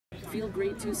feel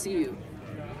great to see you.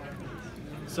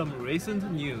 Some recent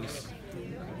news.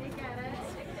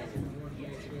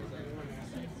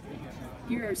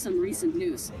 Here are some recent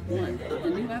news. 1. The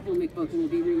new Apple MacBook will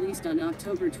be released on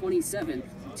October 27th.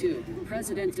 2.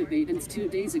 President debate ends 2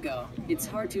 days ago. It's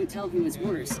hard to tell who is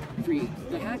worse. 3.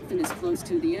 The hackfin is close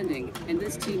to the ending, and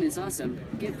this team is awesome.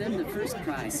 Give them the first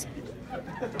prize.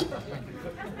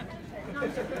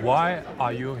 Why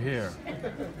are you here?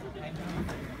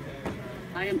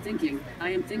 I am thinking,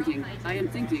 and,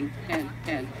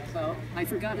 oh, I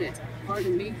forgot it.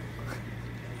 Pardon me?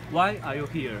 Why are you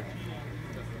here?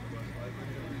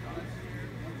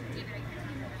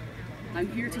 I'm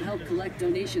here to help collect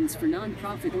donations for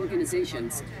non-profit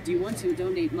organizations. Do you want to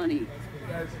donate money?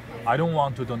 I don't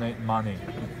want to donate money.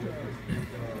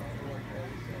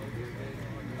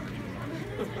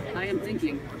 I am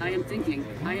thinking,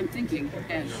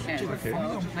 and,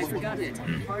 oh, I forgot it.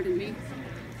 Pardon me?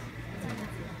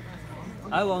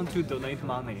 I want to donate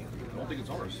money. I don't think it's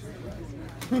ours.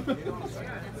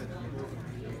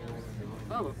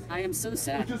 Oh, I am so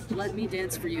sad. Let me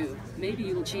dance for you. Maybe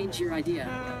you will change your idea.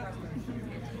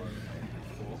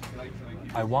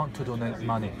 I want to donate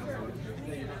money.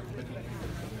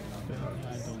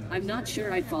 I'm not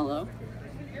sure I follow.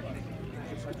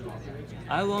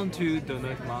 I want to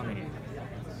donate money.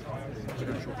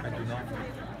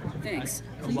 Thanks.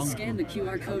 Please scan the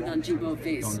QR code on Jibo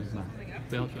face.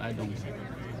 不要说 I don't，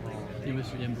 因为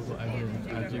时间不够 I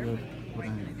don't， 这个不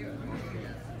干。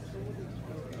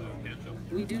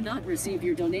 We do not receive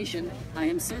your donation. I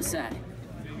am so sad.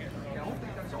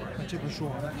 那这边说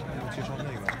完了，要介绍那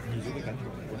个，你就得赶紧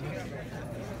关。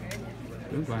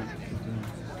不用关，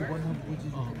不关他不会继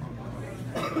续。